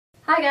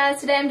Hi guys,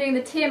 today I'm doing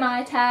the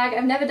Tmi tag.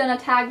 I've never done a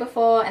tag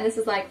before and this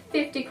is like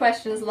 50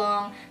 questions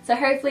long, so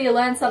hopefully you'll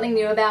learn something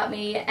new about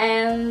me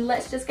and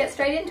let's just get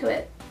straight into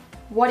it.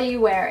 What are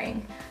you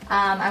wearing?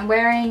 I'm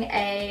wearing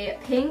a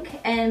pink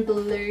and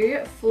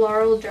blue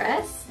floral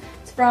dress.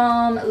 It's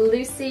from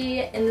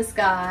Lucy in the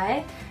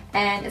Sky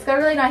and it's got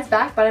a really nice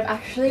back, but I'm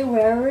actually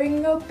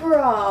wearing a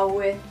bra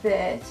with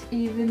it,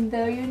 even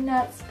though you're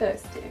not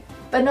supposed to.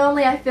 But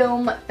normally I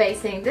film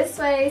facing this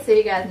way, so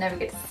you guys never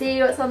get to see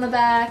what's on the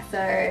back, so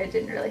I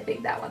didn't really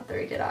think that one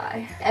through, did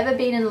I? Ever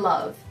been in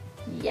love?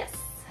 Yes.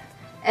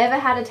 Ever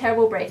had a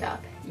terrible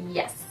breakup?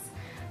 Yes.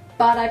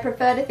 But I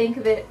prefer to think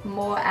of it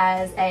more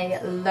as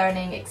a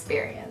learning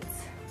experience.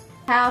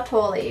 How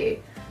tall are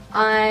you?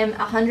 I'm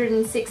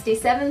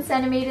 167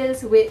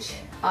 centimeters, which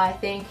I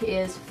think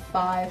is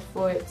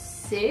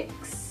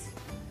 5'6".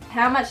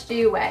 How much do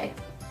you weigh?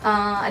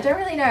 I don't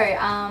really know.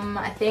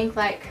 I think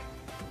like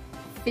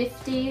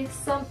 50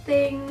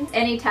 something.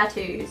 Any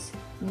tattoos?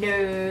 No.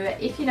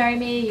 If you know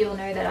me, you'll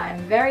know that I'm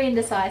very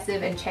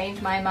indecisive and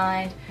change my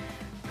mind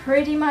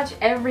pretty much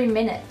every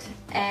minute.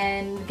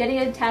 And getting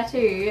a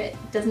tattoo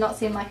does not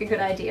seem like a good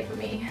idea for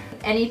me.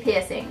 Any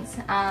piercings?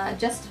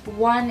 Just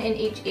one in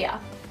each ear.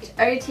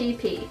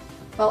 OTP.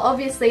 Well,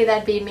 obviously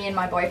that'd be me and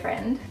my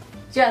boyfriend.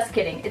 Just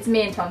kidding, it's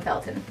me and Tom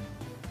Felton.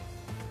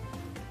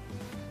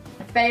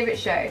 Favorite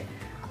show?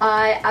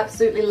 I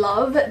absolutely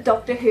love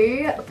Doctor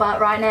Who,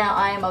 but right now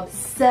I am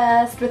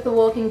obsessed with The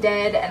Walking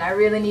Dead and I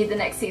really need the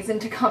next season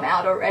to come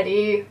out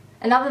already.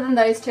 And other than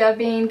those two, I've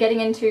been getting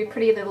into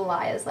Pretty Little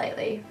Liars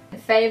lately.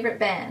 Favorite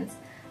bands?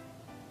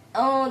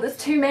 Oh, there's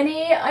too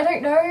many, I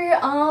don't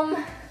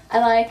know. I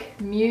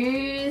like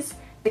Muse,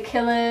 The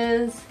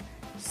Killers,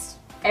 just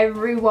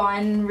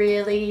everyone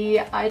really,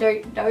 I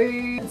don't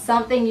know.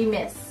 Something you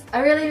miss? I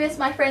really miss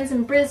my friends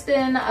in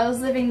Brisbane. I was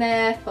living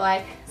there for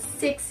like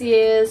 6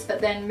 years, but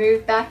then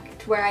moved back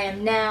to where I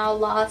am now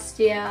last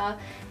year,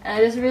 and I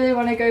just really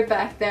want to go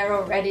back there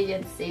already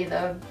and see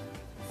them.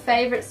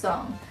 Favorite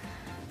song?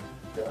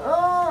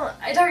 Oh,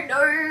 I don't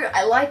know.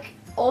 I like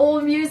all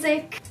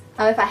music.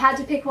 If I had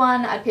to pick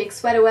one, I'd pick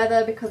Sweater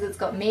Weather because it's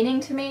got meaning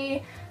to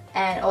me,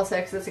 and also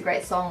because it's a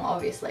great song,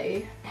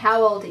 obviously.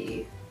 How old are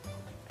you?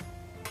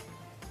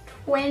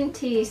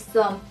 20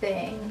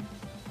 something.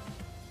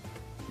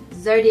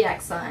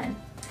 Zodiac sign?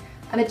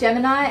 I'm a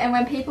Gemini, and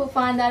when people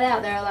find that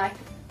out, they're like,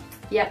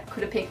 yep,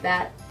 could have picked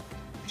that,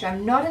 which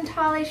I'm not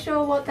entirely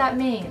sure what that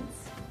means.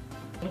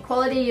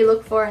 Quality you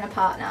look for in a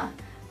partner.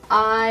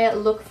 I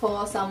look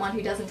for someone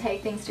who doesn't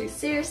take things too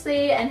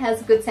seriously and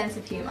has a good sense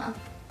of humor.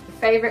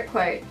 Favorite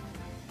quote?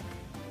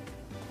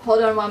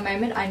 Hold on one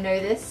moment, I know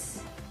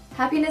this.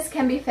 Happiness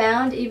can be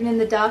found even in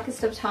the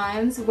darkest of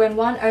times when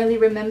one only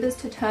remembers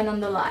to turn on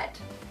the light.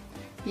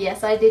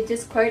 Yes, I did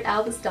just quote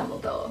Albus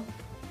Dumbledore.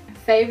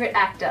 Favorite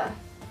actor?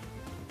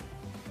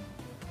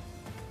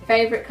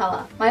 Favorite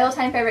color? My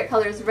all-time favorite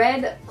color is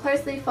red,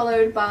 closely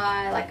followed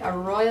by like a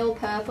royal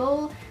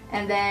purple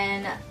and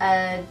then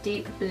a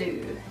deep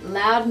blue.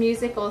 Loud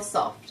music or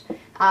soft?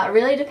 It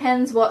really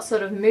depends what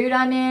sort of mood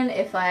I'm in.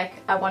 If like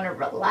I want to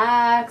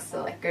relax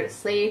or like go to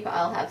sleep,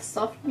 I'll have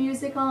soft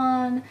music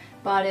on,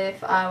 but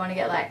if I want to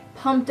get like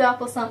pumped up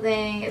or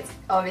something, it's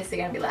obviously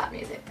going to be loud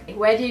music.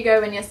 Where do you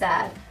go when you're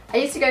sad? I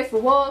used to go for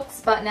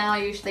walks, but now I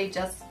usually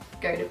just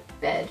go to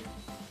bed.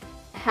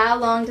 How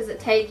long does it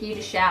take you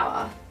to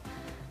shower?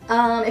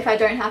 If I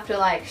don't have to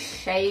like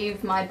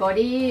shave my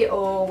body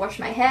or wash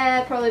my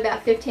hair, probably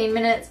about 15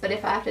 minutes, but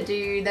if I have to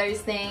do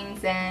those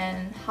things,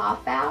 then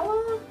half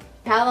hour?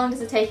 How long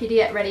does it take you to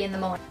get ready in the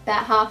morning?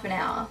 About half an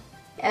hour.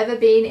 Ever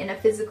been in a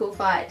physical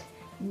fight?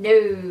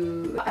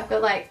 No. I've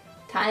got like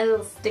tiny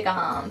little stick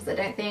arms. I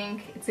don't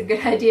think it's a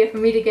good idea for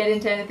me to get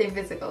into anything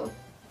physical.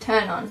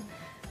 Turn on.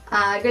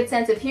 Good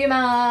sense of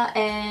humor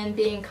and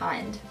being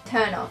kind.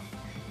 Turn off.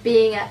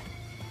 Being a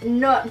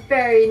not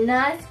very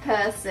nice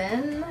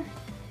person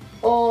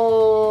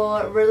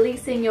or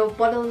releasing your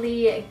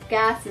bodily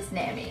gases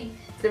near me.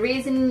 The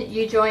reason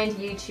you joined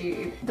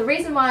YouTube. The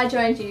reason why I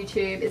joined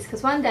YouTube is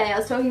because one day I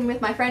was talking with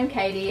my friend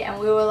Katie and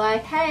we were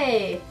like,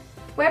 hey,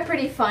 we're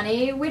pretty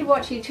funny, we'd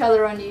watch each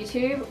other on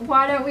YouTube,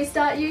 why don't we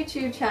start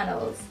YouTube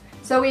channels?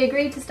 So we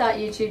agreed to start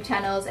YouTube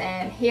channels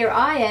and here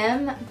I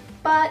am,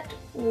 but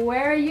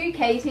where are you,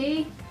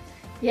 Katie?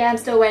 Yeah, I'm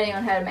still waiting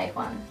on her to make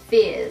one.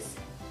 Fears.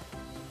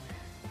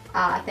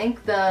 I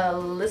think the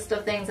list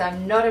of things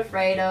I'm not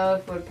afraid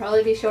of would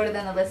probably be shorter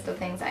than the list of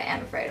things I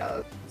am afraid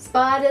of.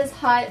 Spiders,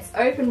 heights,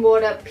 open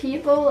water,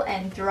 people,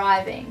 and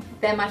driving.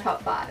 They're my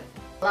top 5.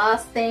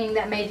 Last thing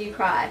that made you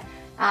cry.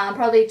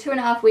 Probably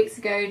 2.5 weeks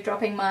ago,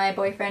 dropping my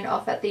boyfriend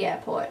off at the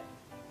airport.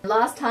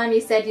 Last time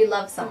you said you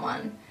loved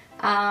someone.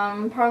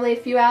 Probably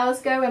a few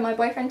hours ago when my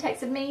boyfriend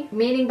texted me.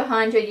 Meaning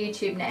behind your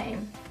YouTube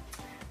name.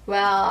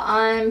 Well,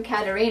 I'm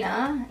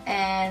Katerina,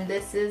 and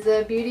this is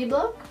a beauty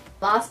blog.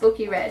 Last book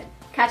you read.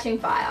 Catching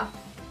Fire.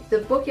 The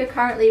book you're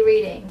currently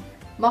reading.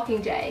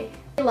 Mockingjay.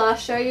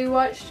 Last show you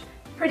watched.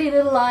 Pretty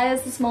Little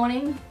Liars this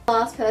morning.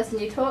 Last person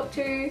you talked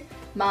to.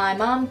 My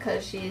mum,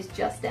 because she's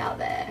just out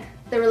there.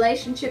 The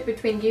relationship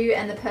between you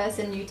and the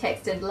person you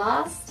texted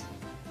last.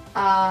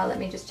 Let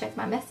me just check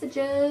my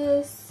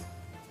messages.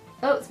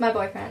 Oh, it's my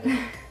boyfriend.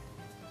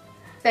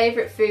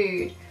 Favorite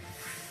food.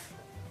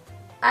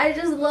 I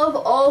just love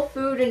all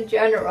food in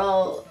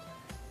general.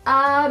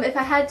 If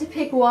I had to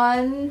pick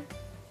one,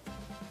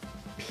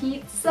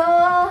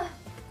 pizza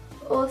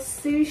or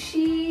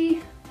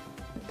sushi.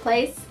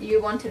 Place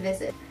you want to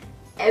visit.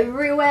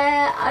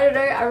 Everywhere, I don't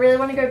know, I really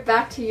want to go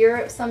back to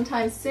Europe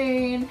sometime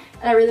soon,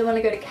 and I really want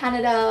to go to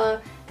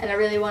Canada, and I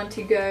really want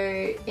to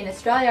go in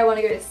Australia. I want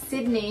to go to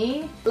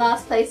Sydney.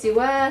 Last place you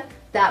were,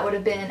 that would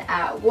have been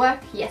at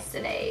work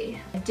yesterday.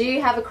 Do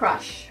you have a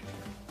crush?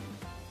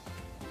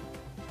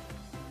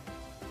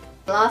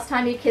 Last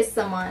time you kissed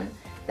someone,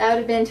 that would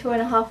have been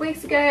 2.5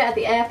 weeks ago at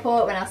the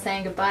airport when I was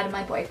saying goodbye to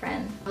my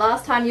boyfriend.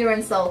 Last time you were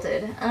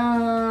insulted,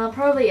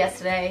 probably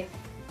yesterday.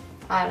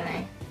 I don't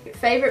know.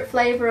 Favorite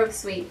flavor of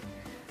sweet?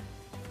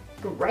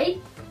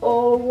 Grape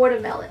or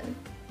watermelon?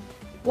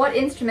 What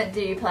instrument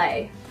do you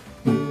play?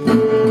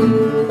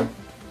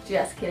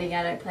 Just kidding,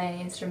 I don't play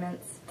any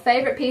instruments.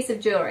 Favorite piece of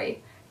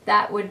jewelry?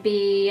 That would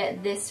be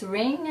this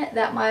ring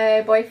that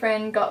my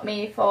boyfriend got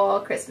me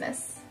for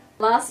Christmas.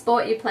 Last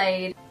sport you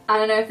played? I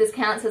don't know if this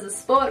counts as a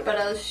sport, but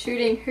I was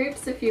shooting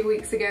hoops a few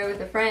weeks ago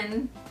with a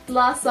friend.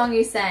 Last song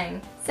you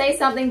sang? Say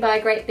Something by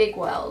Great Big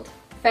World.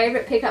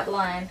 Favorite pickup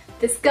line?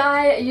 This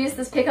guy used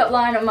this pickup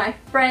line on my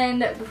friend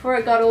before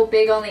it got all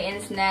big on the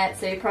internet,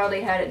 so you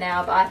probably heard it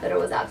now, but I thought it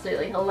was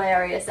absolutely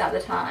hilarious at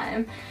the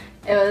time.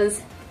 It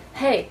was,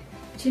 hey,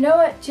 do you know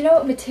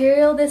what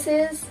material this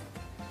is?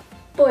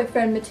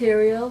 Boyfriend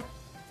material.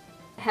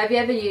 Have you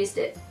ever used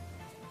it?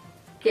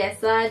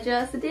 Guess I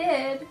just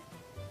did.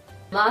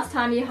 Last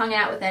time you hung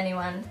out with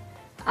anyone?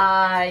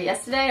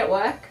 Yesterday at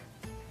work.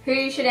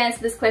 Who should answer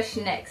this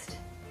question next?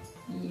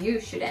 You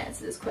should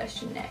answer this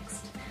question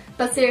next.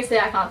 But seriously,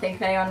 I can't think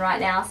of anyone right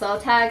now, so I'll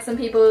tag some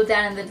people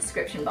down in the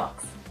description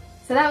box.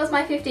 So that was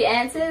my 50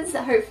 answers.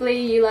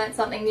 Hopefully you learned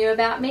something new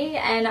about me,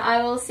 and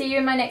I will see you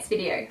in my next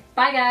video.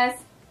 Bye guys!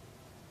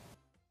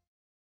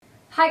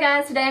 Hi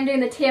guys, today I'm doing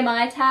the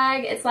TMI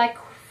tag. It's like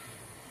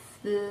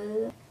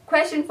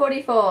question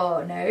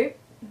 44. No.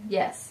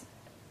 Yes.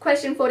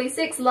 Question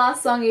 46,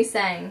 last song you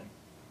sang.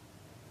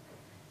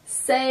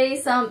 Say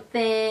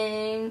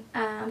something,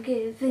 I'm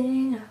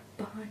giving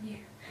up on you.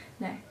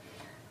 No.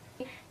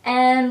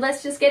 And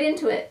let's just get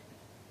into it.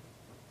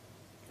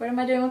 What am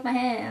I doing with my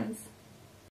hands?